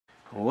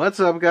What's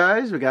up,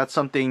 guys? We got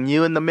something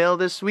new in the mail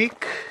this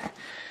week,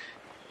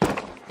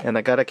 and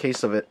I got a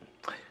case of it.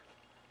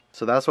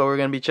 So that's what we're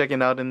going to be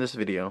checking out in this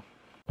video.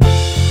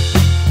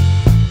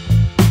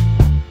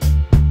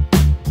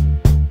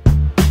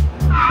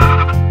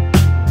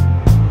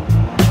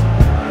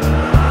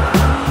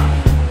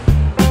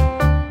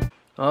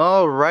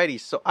 Alrighty,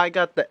 so I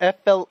got the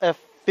FLF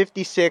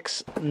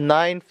 56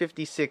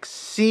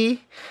 956C,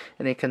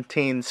 and it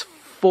contains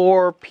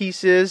 4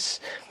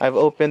 pieces. I've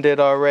opened it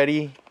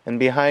already. And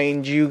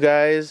behind you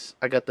guys,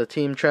 I got the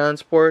team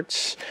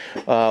transports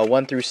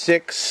 1 through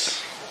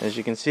 6. As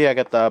you can see, I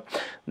got the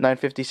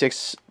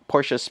 956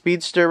 Porsche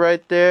Speedster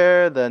right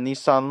there, the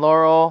Nissan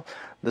Laurel,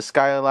 the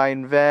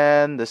Skyline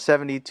van, the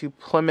 72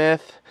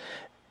 Plymouth,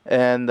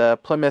 and the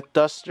Plymouth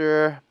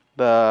Duster,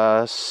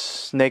 the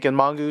Snake and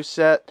Mongoose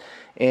set,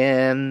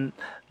 and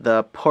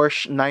the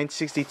Porsche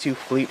 962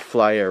 Fleet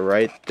Flyer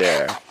right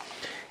there.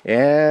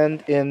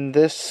 And in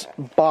this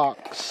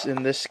box,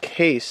 in this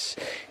case,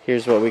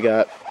 here's what we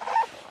got.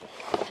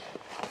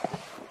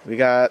 We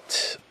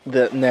got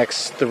the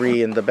next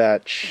 3 in the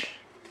batch.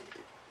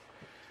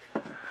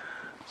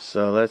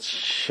 So let's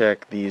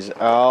check these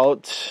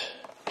out.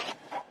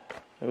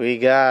 We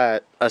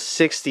got a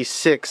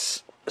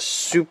 66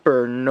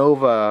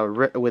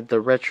 Supernova with the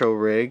retro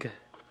rig,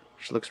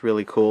 which looks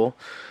really cool.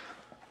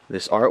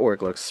 This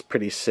artwork looks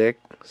pretty sick.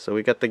 So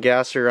we got the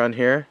gasser on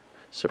here.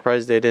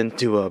 Surprised they didn't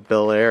do a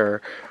Bel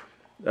Air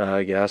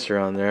gasser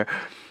on there.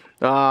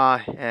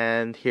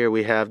 And here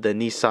we have the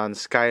Nissan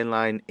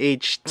Skyline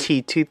H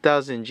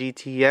T2000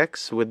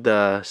 GTX with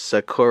the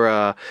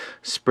Sakura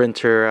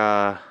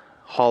Sprinter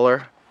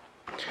hauler.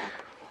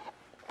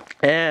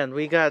 And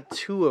we got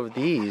 2 of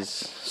these.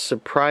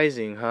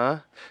 Surprising,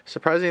 huh?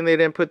 Surprising they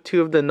didn't put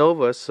 2 of the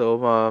Nova,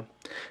 so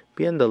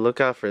be on the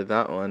lookout for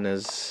that one,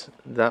 as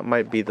that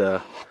might be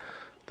the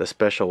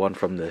special one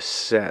from this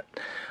set.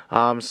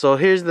 So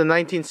here's the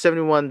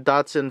 1971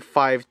 Datsun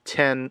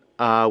 510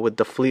 with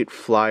the Fleet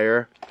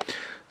Flyer.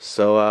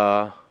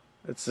 So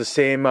it's the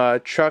same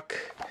truck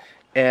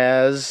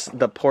as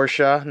the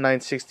Porsche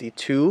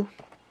 962.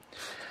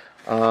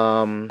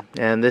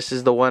 And this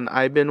is the one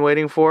I've been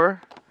waiting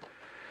for.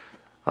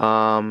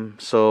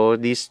 So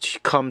these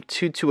come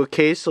 2 to a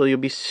case, so you'll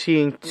be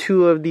seeing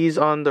 2 of these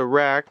on the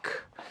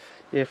rack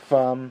if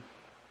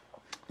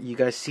you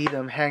guys see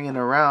them hanging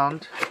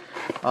around.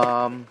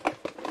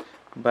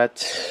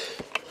 But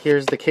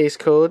here's the case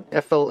code,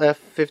 FLF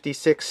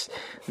 56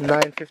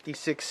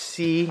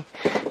 956C,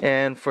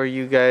 and for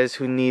you guys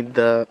who need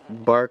the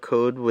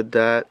barcode with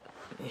that,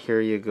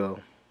 here you go.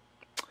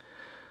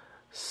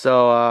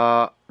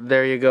 So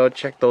there you go,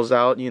 check those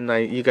out.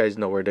 You guys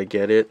know where to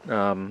get it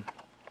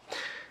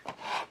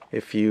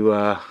if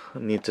you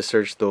need to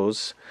search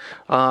those.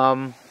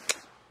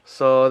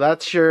 So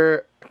that's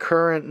your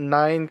current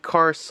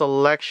 9-car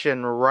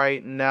selection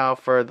right now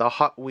for the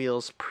Hot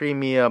Wheels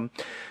Premium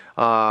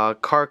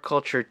car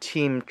culture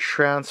team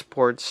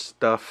transport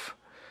stuff.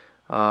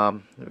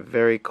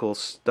 Very cool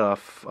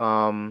stuff.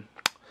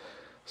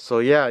 So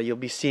yeah, you'll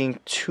be seeing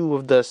 2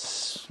 of the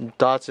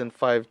Datsun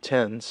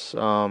 510s,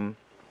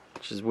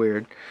 which is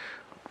weird.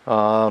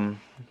 And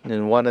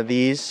one of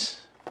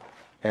these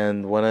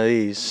and one of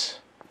these.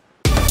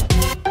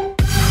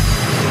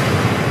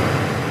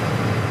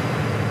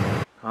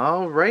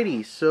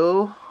 Alrighty,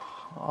 so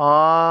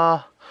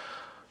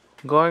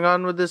going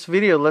on with this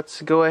video,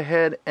 let's go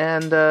ahead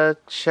and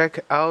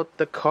check out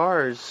the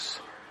cars.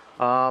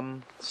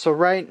 So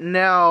right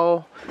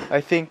now,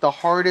 I think the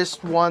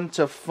hardest one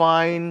to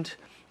find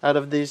out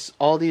of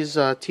all these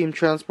team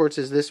transports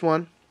is this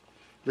one,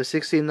 the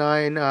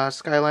 69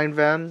 Skyline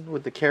van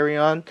with the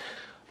carry-on.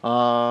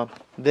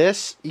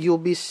 This you'll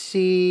be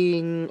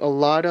seeing a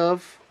lot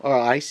of, or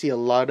I see a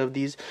lot of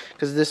these,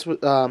 because this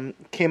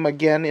came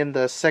again in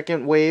the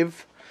second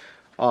wave.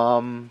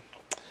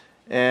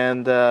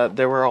 And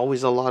there were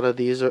always a lot of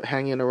these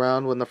hanging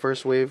around when the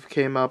first wave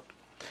came up,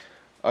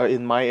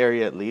 in my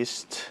area at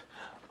least.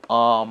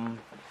 But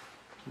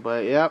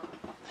yeah,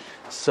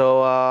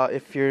 so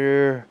if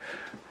you're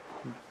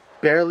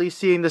barely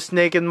seeing the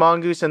Snake and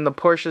Mongoose and the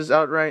Porsches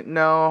out right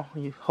now,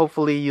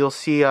 hopefully you'll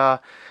see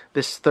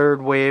this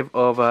third wave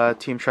of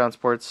team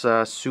transports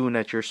soon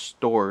at your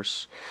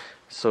stores,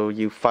 so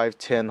you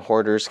 510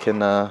 hoarders can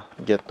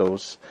get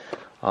those.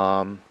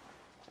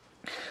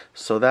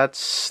 So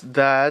that's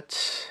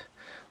that.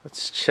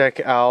 Let's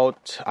check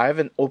out. I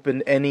haven't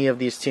opened any of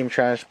these team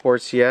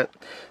transports yet,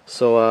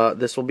 so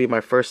this will be my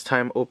first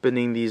time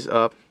opening these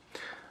up.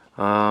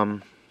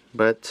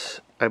 But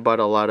I bought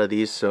a lot of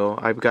these, so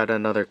I've got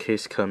another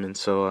case coming.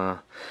 So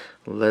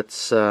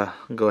let's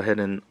go ahead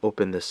and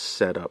open this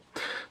setup.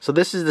 So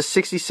this is the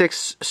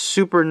 66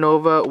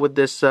 Supernova with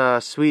this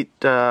sweet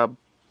black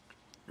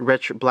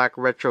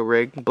retro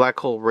rig, Black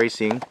Hole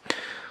Racing.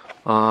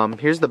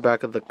 Here's the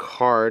back of the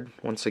card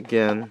once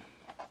again.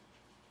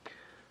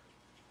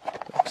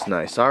 Looks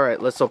nice.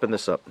 Alright, let's open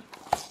this up.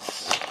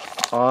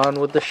 On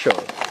with the show.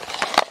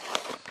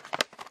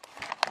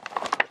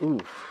 Ooh.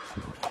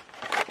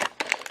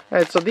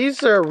 Alright, so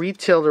these are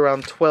retailed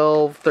around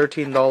 $12,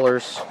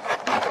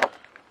 $13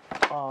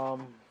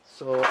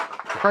 So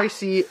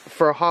pricey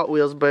for Hot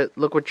Wheels, but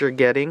look what you're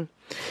getting.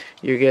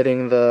 You're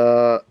getting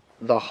the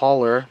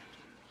hauler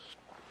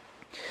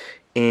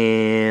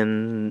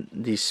and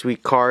these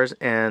sweet cars,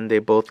 and they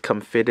both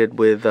come fitted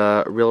with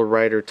real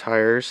rider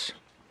tires.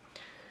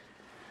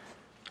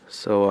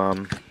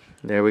 So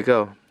there we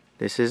go.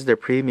 This is their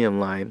premium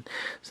line.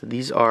 So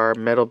these are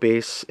metal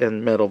base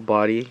and metal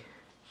body.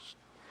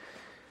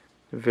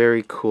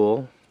 Very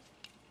cool.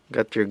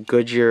 Got your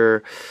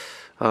Goodyear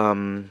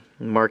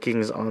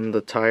markings on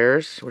the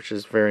tires, which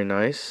is very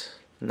nice.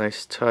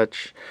 Nice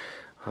touch.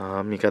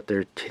 You got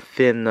their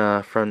thin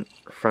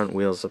front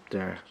wheels up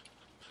there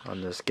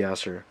on this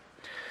gasser.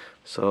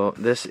 So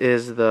this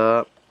is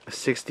the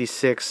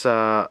 66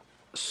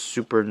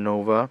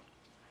 Supernova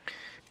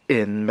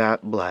in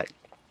matte black,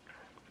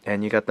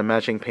 and you got the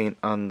matching paint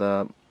on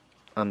the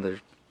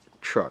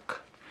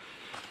truck,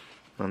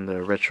 on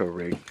the retro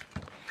rig,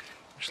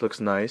 which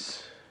looks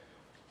nice.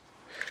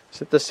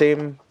 Is it the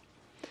same?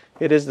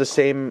 It is the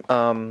same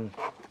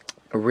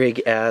rig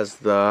as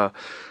the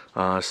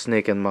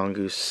Snake and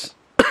Mongoose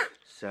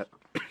set.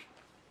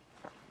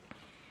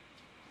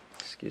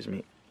 Excuse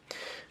me.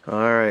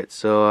 Alright,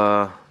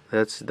 so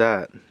that's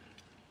that.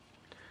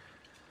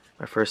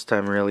 My first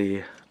time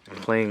really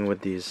playing with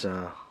these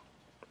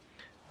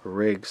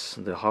rigs,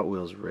 the Hot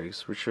Wheels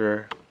rigs, which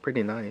are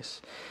pretty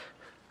nice.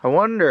 I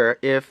wonder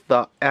if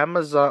the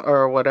Amazon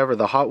or whatever,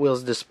 the Hot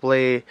Wheels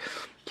display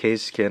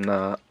case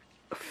can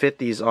fit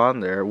these on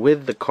there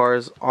with the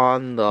cars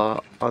on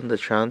the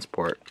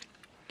transport.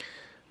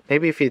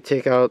 Maybe if you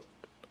take out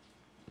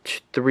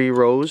 3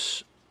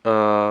 rows,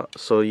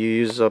 so you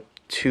use up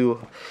two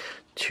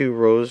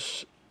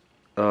rows,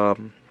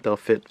 they'll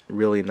fit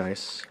really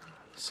nice.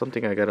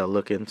 Something I gotta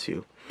look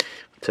into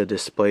to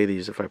display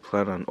these if I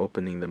plan on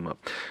opening them up.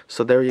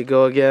 So there you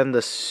go again,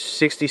 the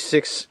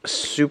 66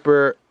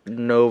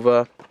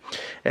 Supernova,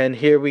 and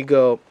here we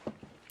go.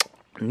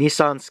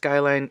 Nissan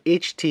Skyline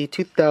HT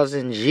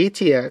 2000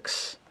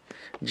 GTX,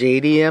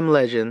 JDM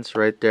Legends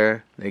right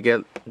there. They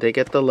get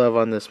the love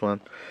on this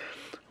one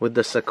with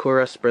the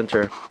Sakura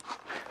Sprinter.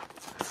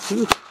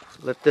 Whew,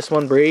 let this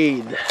one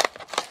breathe.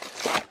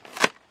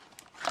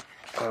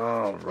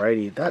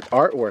 Alrighty, that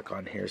artwork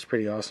on here is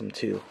pretty awesome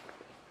too.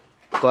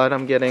 Glad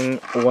I'm getting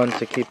one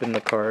to keep in the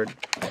card.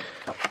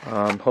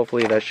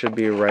 Hopefully that should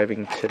be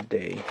arriving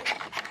today.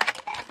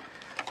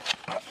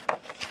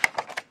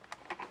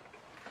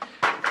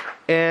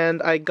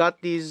 And I got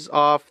these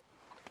off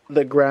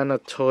the Grana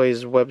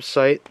Toys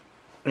website,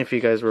 if you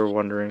guys were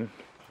wondering.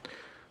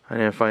 I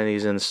didn't find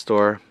these in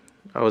store.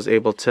 I was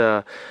able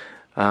to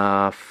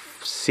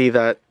see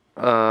that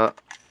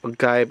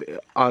guy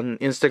on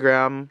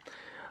Instagram,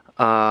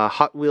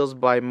 Hot Wheels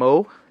by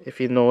Mo, if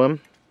you know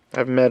him.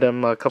 I've met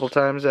him a couple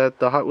times at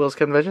the Hot Wheels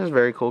conventions.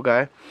 Very cool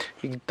guy.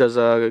 He does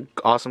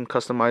awesome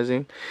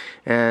customizing,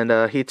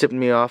 and he tipped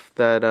me off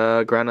that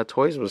Grana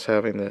Toys was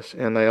having this,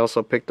 and I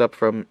also picked up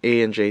from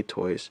A&J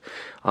Toys,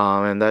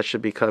 and that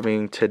should be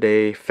coming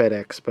today,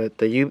 FedEx. But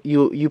the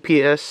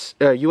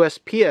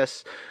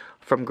USPS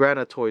from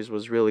Grana Toys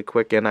was really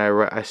quick, and I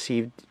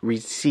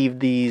received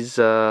these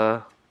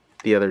the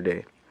other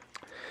day.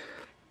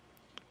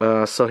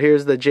 So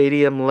here's the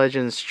JDM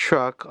Legends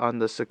truck on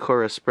the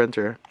Sakura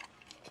Sprinter.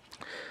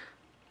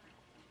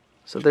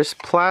 So there's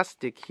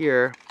plastic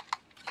here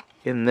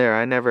in there.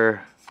 I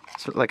never,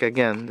 so like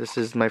again, this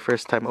is my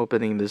first time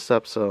opening this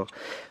up, so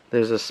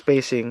there's a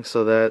spacing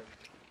so that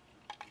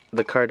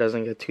the car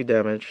doesn't get too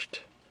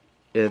damaged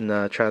in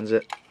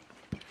transit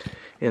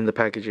in the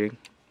packaging.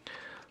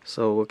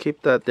 So we'll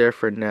keep that there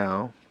for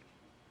now.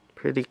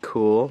 Pretty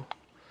cool.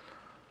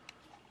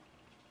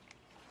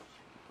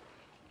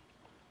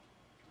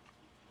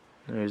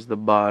 There's the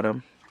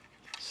bottom.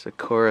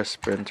 Sakura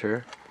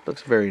Sprinter.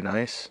 Looks very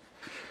nice.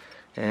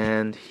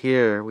 And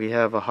here we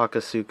have a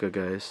Hakasuka,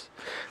 guys.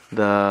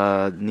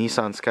 The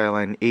Nissan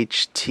Skyline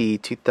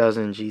HT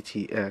 2000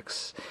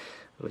 GTX,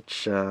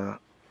 which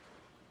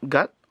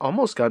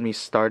almost got me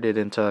started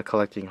into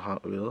collecting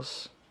Hot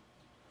Wheels.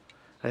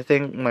 I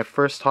think my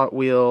first Hot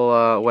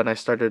Wheel when I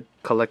started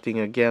collecting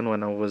again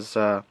when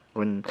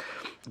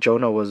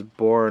Jonah was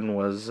born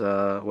was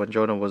when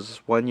Jonah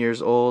was 1 year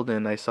old,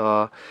 and I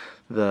saw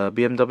the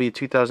BMW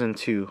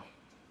 2002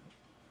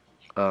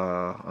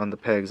 on the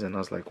pegs, and I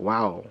was like,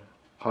 wow,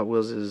 Hot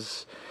Wheels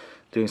is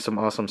doing some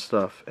awesome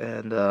stuff.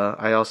 And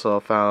I also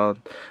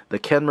found the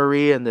Ken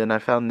Marie, and then I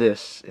found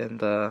this, and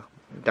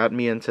got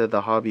me into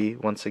the hobby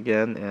once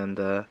again. And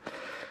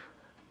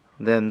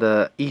then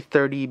the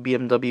E30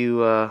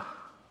 BMW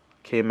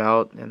came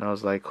out, and I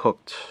was like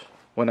hooked.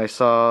 When I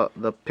saw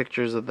the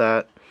pictures of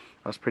that,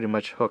 I was pretty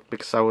much hooked,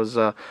 because I was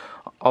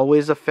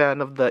always a fan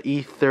of the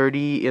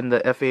E30 in the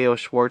FAO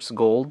Schwartz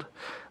Gold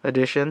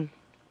edition,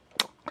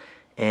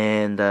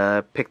 and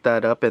picked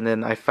that up. And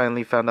then I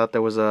finally found out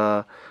there was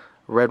a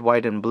red,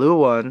 white, and blue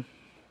one,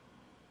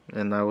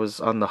 and I was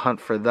on the hunt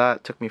for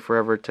that. Took me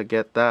forever to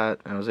get that,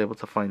 and I was able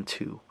to find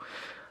 2.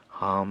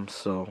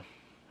 So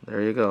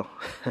there you go.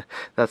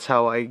 That's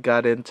how I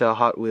got into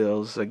Hot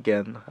Wheels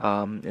again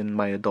in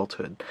my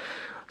adulthood.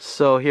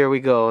 So here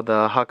we go,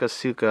 the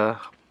Hakasuka,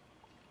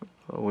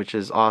 which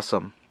is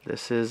awesome.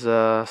 This is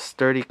a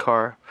sturdy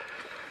car,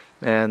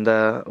 and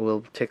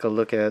we'll take a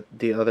look at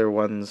the other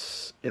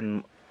ones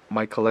in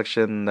my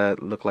collection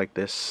that look like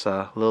this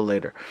a little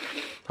later.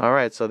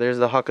 Alright, so there's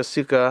the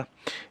Hakasuka,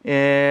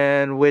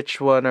 and which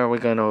one are we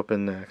going to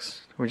open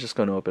next? We're just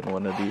going to open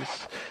one of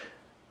these.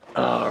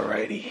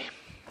 Alrighty.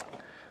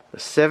 The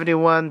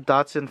 71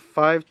 Datsun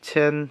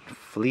 510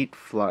 Fleet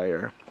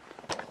Flyer.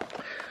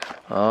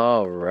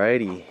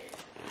 Alrighty.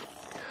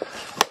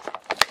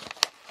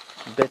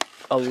 But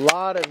a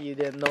lot of you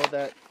didn't know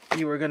that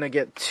you were gonna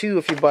get two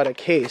if you bought a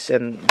case,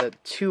 and the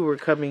two were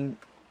coming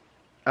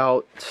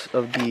out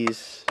of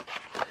these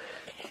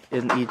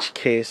in each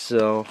case.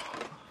 So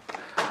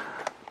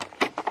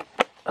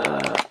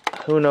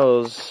who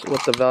knows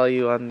what the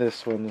value on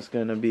this one is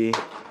gonna be,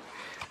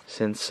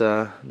 since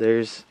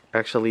there's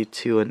actually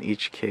two in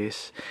each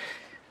case.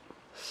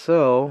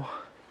 So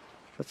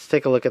let's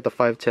take a look at the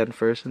 510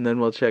 first, and then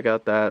we'll check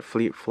out that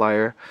Fleet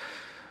Flyer.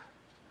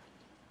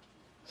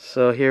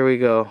 So here we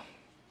go.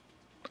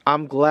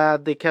 I'm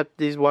glad they kept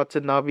these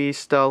Watanabe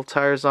style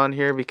tires on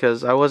here,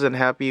 because I wasn't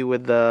happy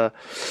with the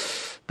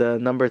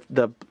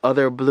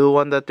other blue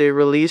one that they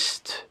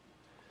released.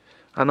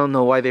 I don't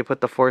know why they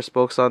put the 4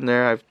 spokes on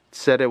there. I've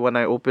said it when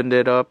I opened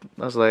it up.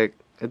 I was like,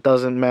 it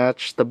doesn't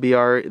match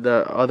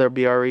the other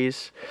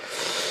BREs.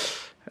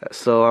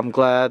 So I'm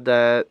glad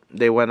that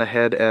they went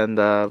ahead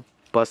and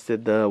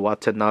busted the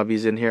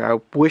Watanabes in here. I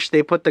wish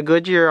they put the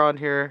Goodyear on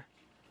here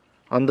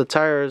on the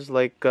tires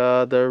like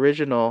the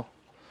original.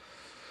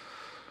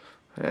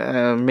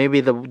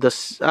 Maybe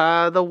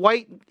the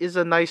white is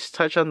a nice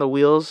touch on the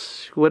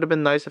wheels. Would have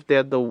been nice if they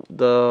had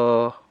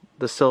the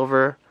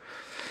silver.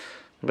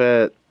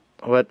 But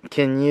what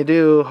can you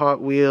do,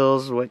 Hot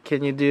Wheels? What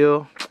can you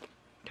do?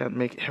 Can't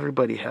make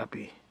everybody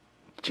happy.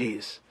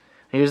 Jeez.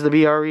 Here's the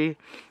BRE.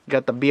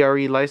 Got the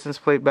BRE license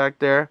plate back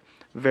there.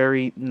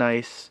 Very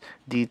nice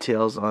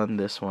details on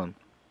this one.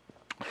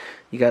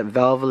 You got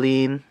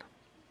Valvoline.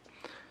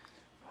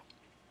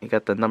 You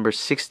got the number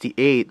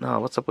 68. Oh,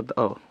 what's up with the...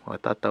 Oh, I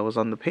thought that was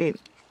on the paint.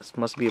 This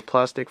must be a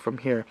plastic from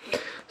here.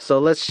 So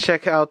let's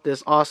check out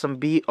this awesome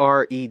BRE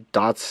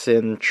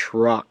Datsun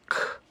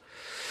truck.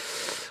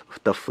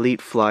 The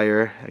Fleet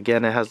Flyer.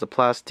 Again, it has the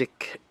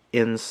plastic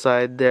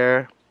inside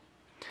there.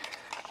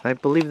 I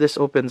believe this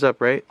opens up,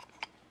 right?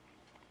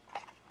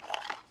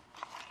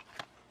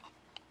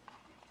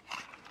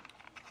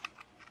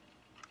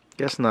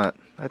 Guess not.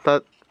 I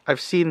thought I've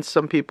seen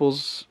some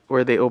people's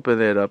where they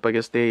open it up. I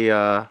guess they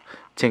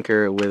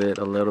tinker with it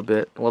a little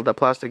bit. Well, the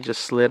plastic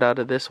just slid out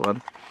of this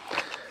one.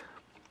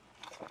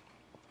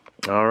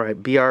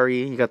 Alright, BRE.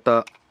 You got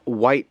the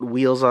white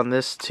wheels on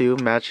this too,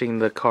 matching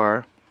the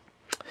car.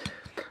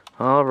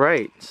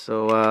 Alright,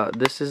 so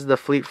this is the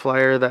Fleet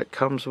Flyer that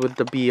comes with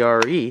the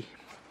BRE.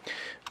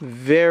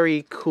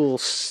 Very cool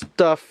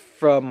stuff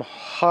from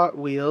Hot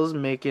Wheels,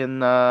 making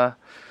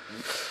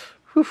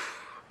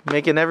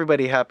making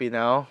everybody happy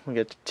now. We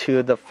get two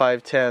of the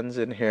 510s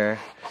in here.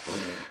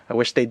 I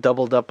wish they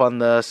doubled up on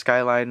the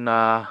Skyline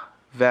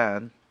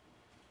van,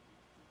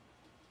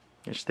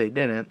 which they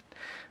didn't.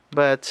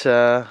 But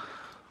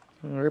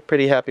we're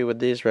pretty happy with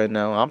these right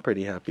now. I'm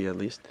pretty happy, at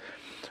least.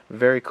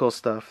 Very cool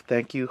stuff.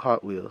 Thank you,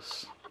 Hot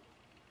Wheels.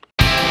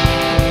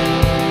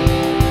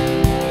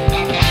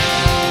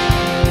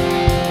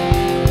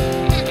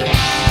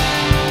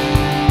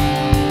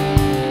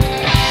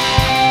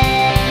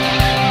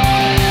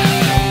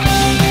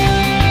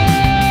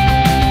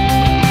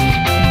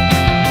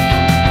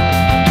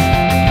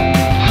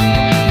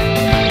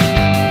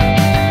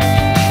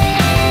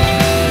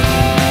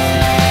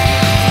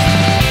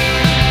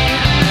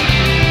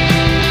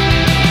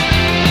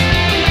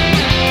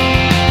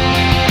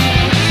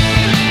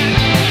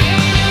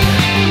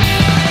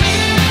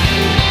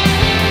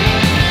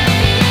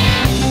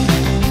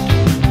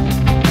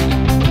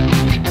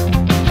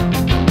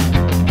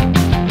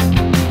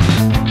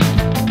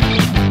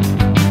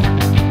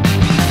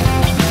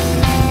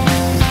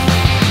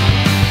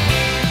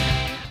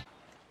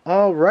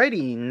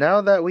 Alrighty,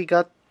 now that we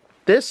got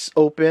this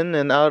open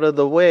and out of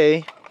the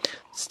way,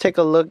 let's take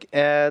a look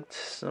at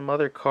some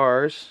other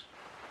cars.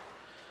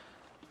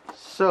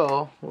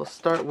 So, we'll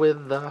start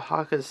with the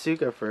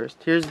Hakasuka first.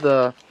 Here's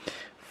the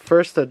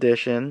first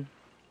edition,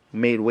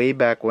 made way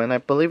back when. I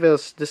believe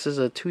this is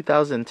a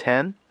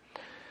 2010.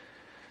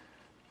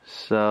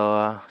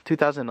 So,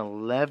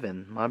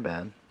 2011, my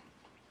bad.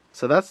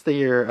 So that's the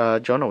year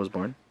Jonah was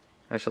born.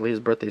 Actually, his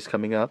birthday's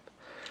coming up.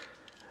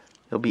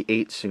 He'll be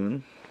 8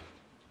 soon.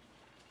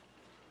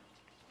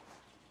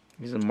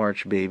 He's a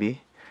March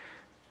baby.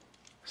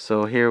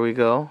 So here we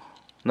go.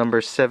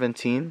 Number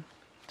 17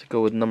 to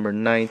go with number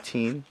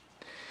 19.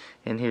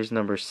 And here's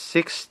number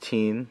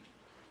 16.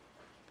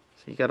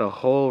 So you got a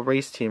whole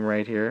race team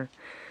right here.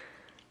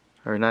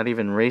 Or not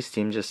even race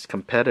team, just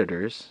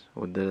competitors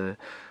with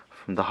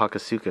from the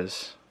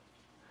Hakasukas.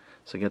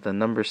 So you got the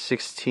number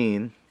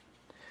 16.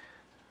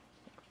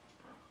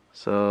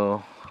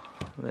 So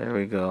there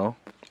we go.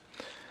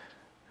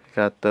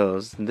 Got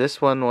those.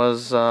 This one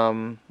was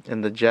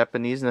in the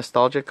Japanese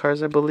nostalgic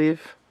cars, I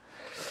believe.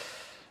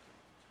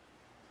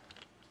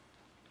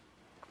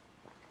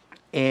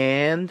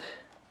 And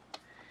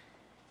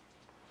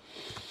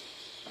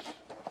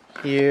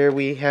here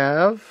we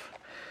have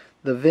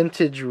the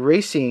vintage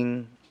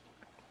racing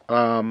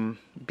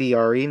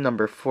BRE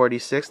number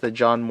 46, the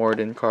John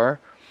Morden car,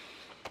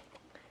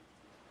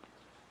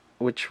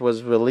 which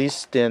was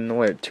released in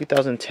what,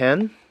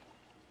 2010?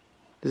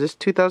 Is this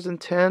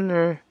 2010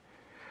 or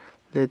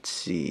let's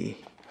see.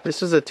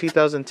 This was a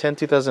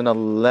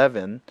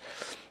 2010-2011,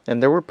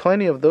 and there were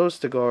plenty of those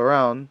to go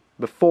around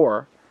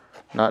before,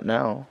 not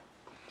now.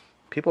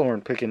 People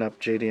weren't picking up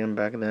JDM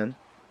back then.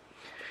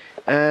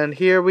 And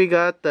here we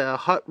got the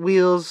Hot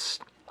Wheels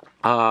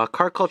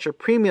Car Culture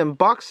Premium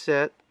box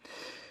set.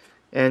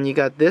 And you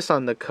got this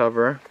on the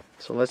cover.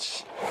 So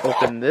let's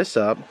open this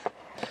up.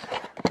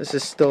 This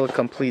is still a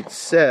complete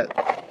set.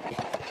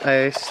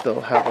 I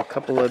still have a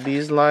couple of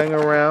these lying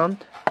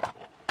around.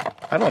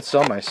 I don't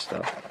sell my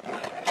stuff.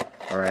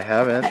 Or I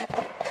haven't.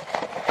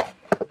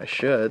 I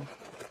should.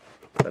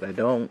 But I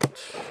don't.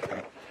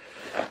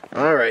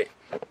 Alright.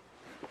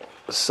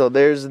 So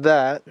there's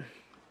that.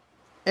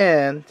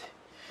 And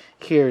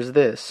here's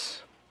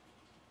this.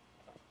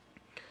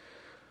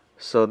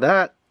 So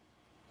that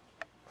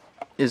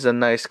is a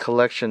nice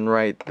collection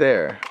right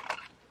there.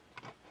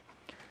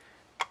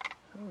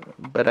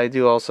 But I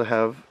do also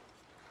have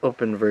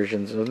open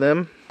versions of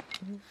them.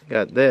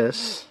 Got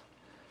this.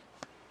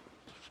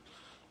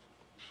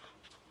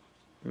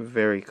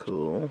 Very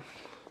cool.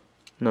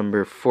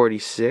 Number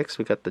 46.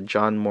 We got the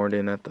John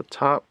Morden at the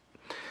top.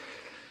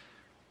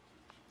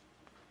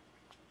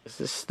 Is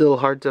this still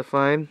hard to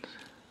find?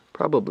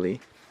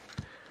 Probably.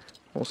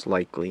 Most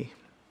likely.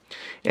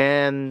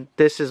 And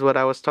this is what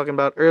I was talking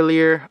about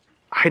earlier.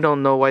 I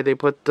don't know why they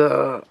put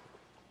the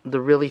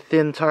really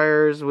thin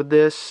tires with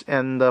this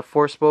and the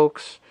 4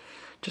 spokes.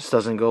 Just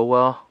doesn't go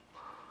well.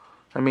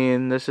 I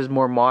mean, this is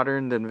more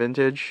modern than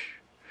vintage.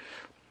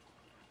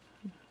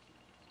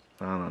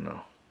 I don't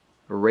know.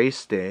 A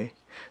race day.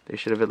 They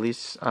should have at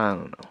least, I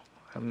don't know.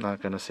 I'm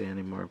not going to say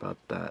any more about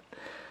that.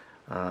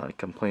 I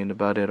complained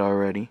about it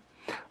already.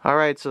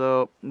 Alright,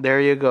 so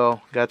there you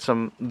go. Got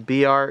some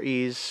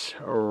BREs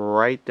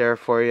right there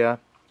for you.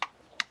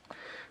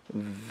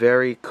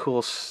 Very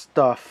cool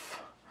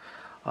stuff.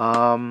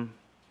 And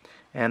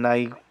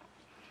I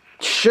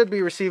should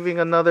be receiving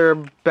another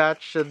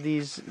batch of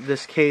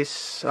this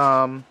case.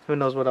 Who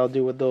knows what I'll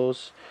do with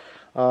those.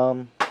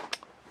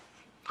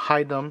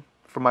 Hide them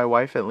for my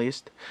wife at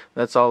least.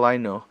 That's all I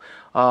know.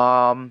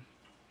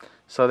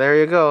 So there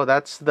you go.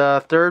 That's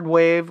the third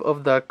wave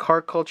of the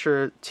Car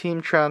Culture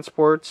Team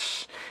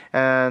Transports.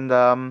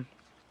 And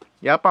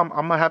yep,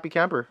 I'm a happy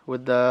camper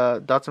with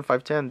the Datsun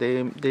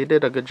 510. They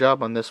did a good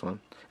job on this one,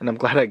 and I'm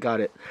glad I got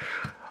it.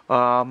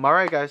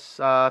 Alright guys,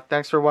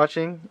 thanks for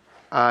watching.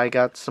 I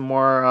got some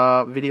more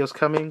videos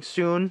coming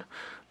soon.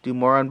 Do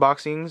more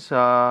unboxings,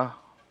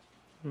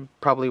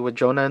 probably with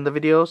Jonah in the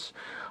videos.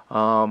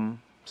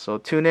 So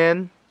tune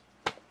in,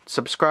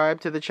 subscribe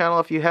to the channel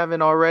if you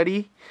haven't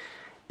already,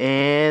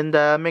 and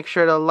make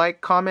sure to like,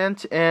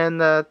 comment,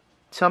 and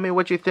tell me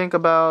what you think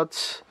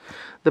about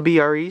the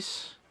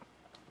BREs,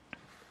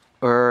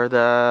 or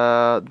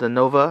the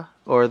Nova,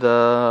 or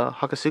the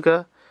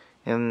Hakasuka,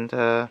 and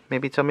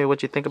maybe tell me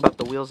what you think about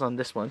the wheels on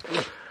this one.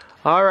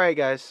 Alright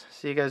guys,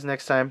 see you guys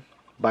next time.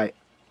 Bye.